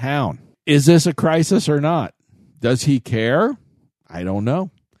even in town. Is this a crisis or not? Does he care? I don't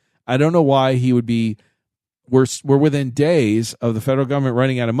know. I don't know why he would be. We're within days of the federal government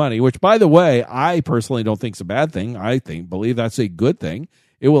running out of money, which, by the way, I personally don't think is a bad thing. I believe that's a good thing.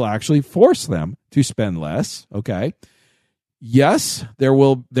 It will actually force them to spend less. Okay. Yes,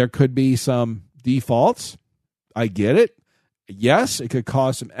 there could be some defaults. I get it. Yes, it could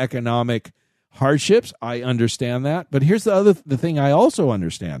cause some economic hardships. I understand that. But here's the thing I also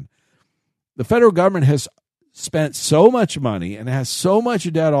understand. The federal government has spent so much money and has so much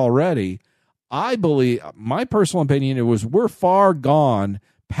debt already. I believe, my personal opinion, we're far gone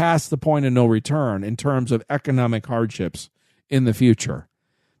past the point of no return in terms of economic hardships in the future.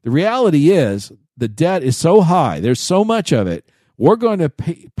 The reality is the debt is so high. There's so much of it. We're going to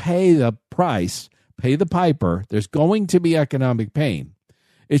pay the price, pay the piper. There's going to be economic pain.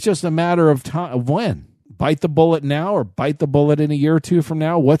 It's just a matter of time, of when. Bite the bullet now or bite the bullet in a year or two from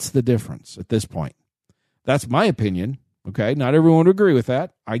now. What's the difference at this point? That's my opinion. Okay, not everyone would agree with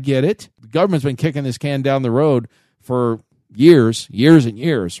that. I get it. The government's been kicking this can down the road for years and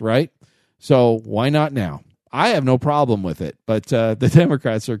years, right? So why not now? I have no problem with it, but the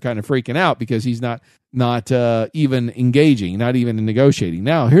Democrats are kind of freaking out because he's not even engaging, not even negotiating.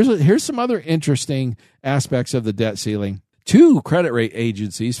 Now, here's some other interesting aspects of the debt ceiling. Two credit rate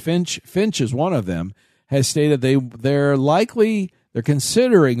agencies, Fitch is one of them, has stated they're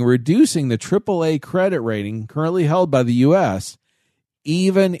considering reducing the AAA credit rating currently held by the U.S.,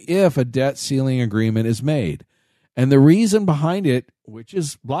 even if a debt ceiling agreement is made. And the reason behind it, which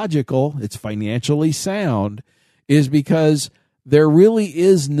is logical, it's financially sound, is because there really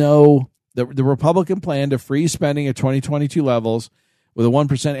is the Republican plan to freeze spending at 2022 levels with a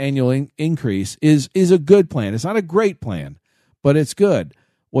 1% annual increase is a good plan. It's not a great plan, but it's good.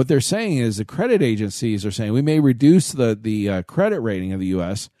 What they're saying is the credit agencies are saying we may reduce the credit rating of the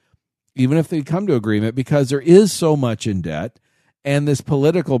U.S. even if they come to agreement because there is so much in debt and this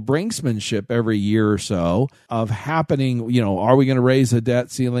political brinksmanship every year or so of happening. Are we going to raise the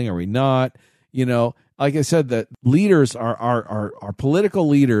debt ceiling? Are we not? Like I said, that leaders, our political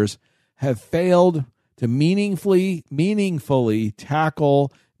leaders have failed to meaningfully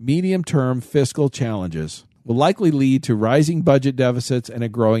tackle medium-term fiscal challenges. Will likely lead to rising budget deficits and a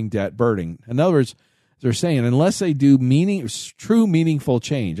growing debt burden. In other words, they're saying unless they do true meaningful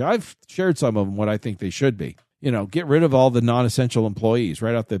change, I've shared some of them what I think they should be. Get rid of all the non-essential employees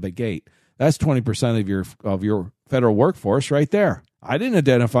right out the gate. That's 20% of your federal workforce right there. I didn't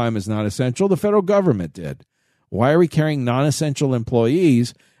identify them as non-essential. The federal government did. Why are we carrying non-essential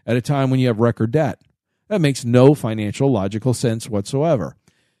employees at a time when you have record debt? That makes no financial logical sense whatsoever.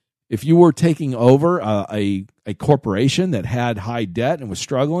 If you were taking over a corporation that had high debt and was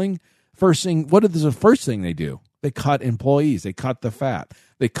struggling, what is the first thing they do? They cut employees. They cut the fat.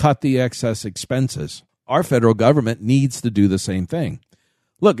 They cut the excess expenses. Our federal government needs to do the same thing.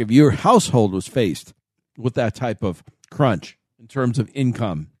 Look, if your household was faced with that type of crunch in terms of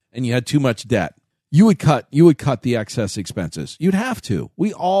income and you had too much debt, you would cut the excess expenses. You'd have to.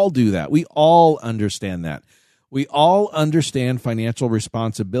 We all do that. We all understand that. We all understand financial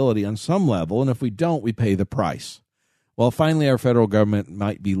responsibility on some level, and if we don't, we pay the price. Well, finally, our federal government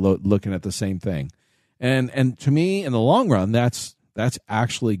might be looking at the same thing. And to me, in the long run, that's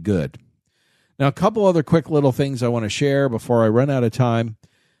actually good. Now, a couple other quick little things I want to share before I run out of time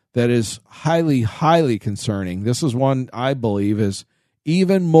that is highly, highly concerning. This is one I believe is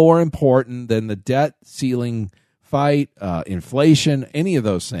even more important than the debt ceiling fight, inflation, any of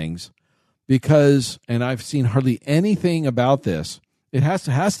those things. Because, and I've seen hardly anything about this, it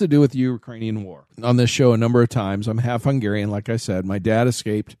has to do with the Ukrainian war. On this show a number of times, I'm half Hungarian, like I said. My dad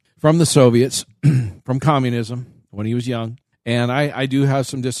escaped from the Soviets, from communism when he was young. And I do have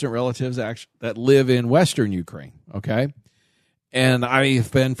some distant relatives that live in Western Ukraine, okay? And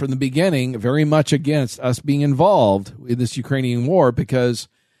I've been, from the beginning, very much against us being involved in this Ukrainian war because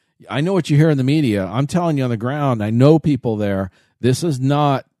I know what you hear in the media. I'm telling you on the ground, I know people there. This is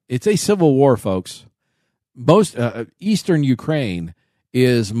not... It's a civil war, folks. Most Eastern Ukraine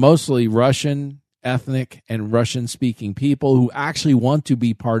is mostly Russian ethnic and Russian-speaking people who actually want to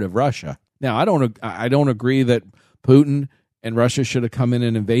be part of Russia. Now, I don't agree that Putin and Russia should have come in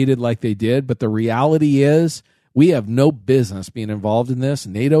and invaded like they did, but the reality is we have no business being involved in this.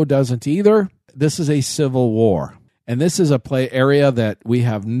 NATO doesn't either. This is a civil war, and this is a area that we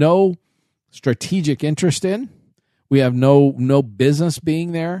have no strategic interest in. We have no business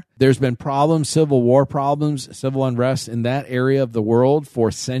being there. There's been problems, civil war problems, civil unrest in that area of the world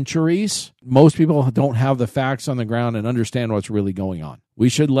for centuries. Most people don't have the facts on the ground and understand what's really going on. We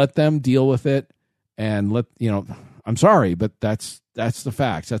should let them deal with it and I'm sorry, but that's the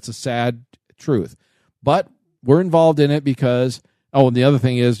facts. That's a sad truth. But we're involved in it because, and the other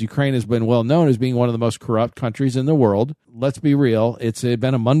thing is Ukraine has been well known as being one of the most corrupt countries in the world. Let's be real. It's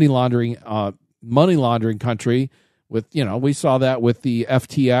been a money laundering country. With, we saw that with the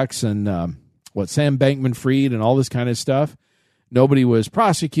FTX and Sam Bankman-Fried and all this kind of stuff. Nobody was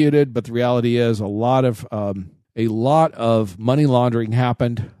prosecuted, but the reality is a lot of money laundering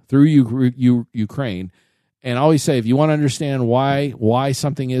happened through Ukraine. And I always say, if you want to understand why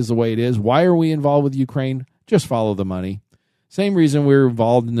something is the way it is, why are we involved with Ukraine? Just follow the money. Same reason we're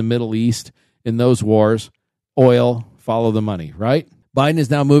involved in the Middle East in those wars. Oil, follow the money, right? Biden is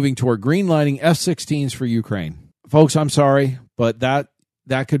now moving toward greenlighting F-16s for Ukraine. Folks, I'm sorry, but that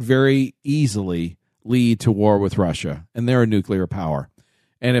could very easily lead to war with Russia, and they're a nuclear power.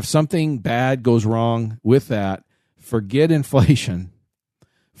 And if something bad goes wrong with that, forget inflation,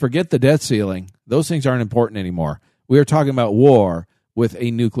 forget the debt ceiling. Those things aren't important anymore. We are talking about war with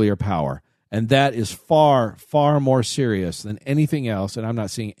a nuclear power, and that is far, far more serious than anything else, and I'm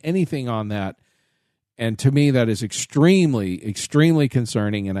not seeing anything on that. And to me, that is extremely, extremely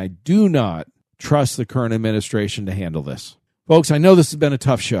concerning, and I do not trust the current administration to handle this. Folks, I know this has been a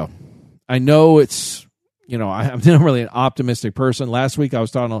tough show. I know it's, I'm not really an optimistic person. Last week I was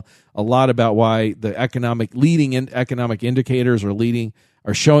talking a lot about why the leading economic indicators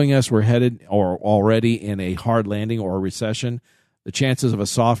are showing us we're headed or already in a hard landing or a recession. The chances of a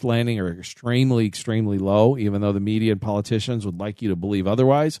soft landing are extremely, extremely low, even though the media and politicians would like you to believe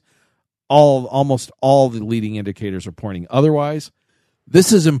otherwise. Almost all the leading indicators are pointing otherwise.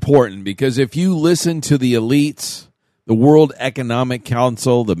 This is important because if you listen to the elites, the World Economic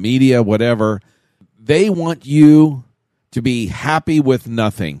Council, the media, whatever, they want you to be happy with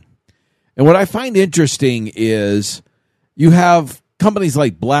nothing. And what I find interesting is you have companies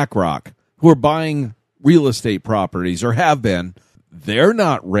like BlackRock who are buying real estate properties or have been. They're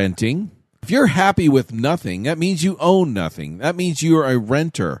not renting. If you're happy with nothing, that means you own nothing. That means you're a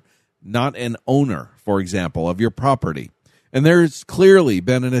renter, not an owner, for example, of your property. And there's clearly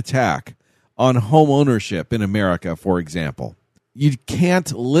been an attack on home ownership in America, for example. You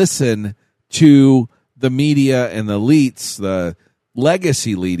can't listen to the media and the elites, the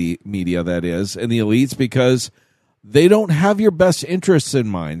legacy media, that is, and the elites, because they don't have your best interests in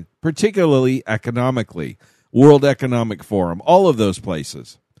mind, particularly economically. World Economic Forum, all of those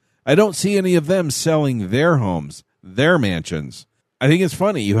places. I don't see any of them selling their homes, their mansions. I think it's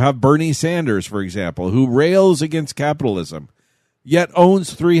funny. You have Bernie Sanders, for example, who rails against capitalism, yet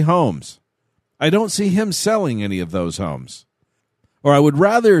owns 3 homes. I don't see him selling any of those homes. Or I would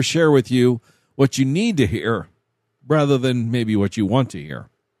rather share with you what you need to hear rather than maybe what you want to hear.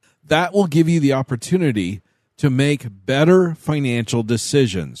 That will give you the opportunity to make better financial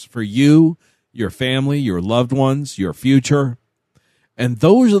decisions for you, your family, your loved ones, your future. And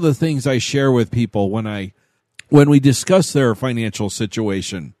those are the things I share with people when we discuss their financial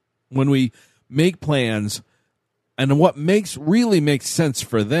situation, when we make plans, and what really makes sense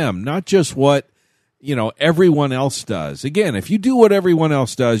for them, not just what everyone else does. Again, if you do what everyone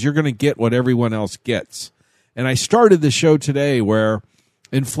else does, you're going to get what everyone else gets. And I started the show today where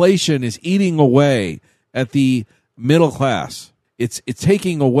inflation is eating away at the middle class. It's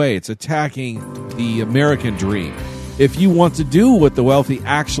taking away, it's attacking the American dream. If you want to do what the wealthy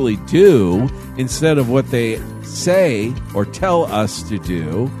actually do instead of what they say or tell us to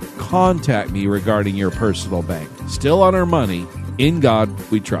do, contact me regarding your personal bank. Still on our money. In God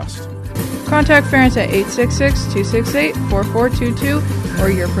we trust. Contact Ference at 866-268-4422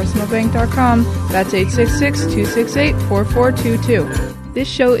 or yourpersonalbank.com. That's 866-268-4422. This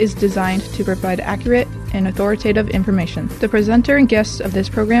show is designed to provide accurate and authoritative information. The presenter and guests of this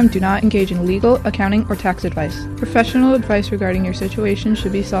program do not engage in legal, accounting, or tax advice. Professional advice regarding your situation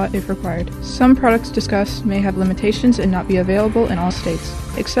should be sought if required. Some products discussed may have limitations and not be available in all states.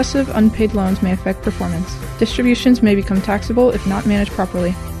 Excessive unpaid loans may affect performance. Distributions may become taxable if not managed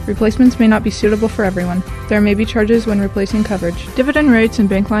properly. Replacements may not be suitable for everyone. There may be charges when replacing coverage. Dividend rates and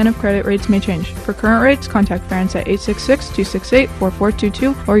bank line of credit rates may change. For current rates, contact Ference at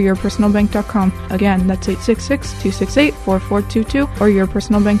 866-268-4422 or yourpersonalbank.com. Again, that's 866-268-4422 or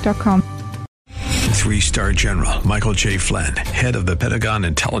yourpersonalbank.com. 3 3-star general Michael J. Flynn, head of the Pentagon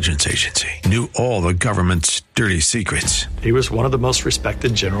Intelligence Agency, knew all the government's dirty secrets. He was one of the most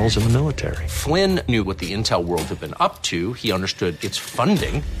respected generals in the military. Flynn knew what the intel world had been up to. He understood its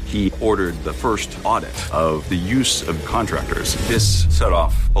funding. He ordered the first audit of the use of contractors. This set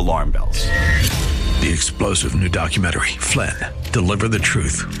off alarm bells. The explosive new documentary, Flynn, Deliver the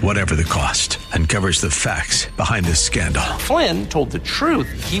Truth, Whatever the Cost, uncovers the facts behind this scandal. Flynn told the truth.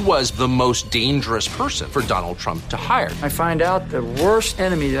 He was the most dangerous person for Donald Trump to hire. I find out the worst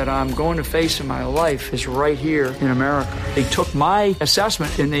enemy that I'm going to face in my life is right here in America. They took my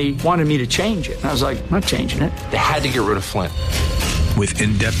assessment and they wanted me to change it. And I was like, I'm not changing it. They had to get rid of Flynn. With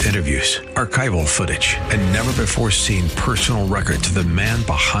in-depth interviews, archival footage, and never-before-seen personal records of the man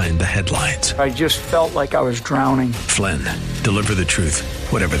behind the headlines. I just felt like I was drowning. Flynn, Deliver the Truth,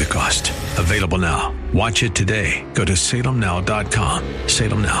 Whatever the Cost. Available now. Watch it today. Go to salemnow.com.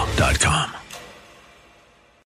 salemnow.com.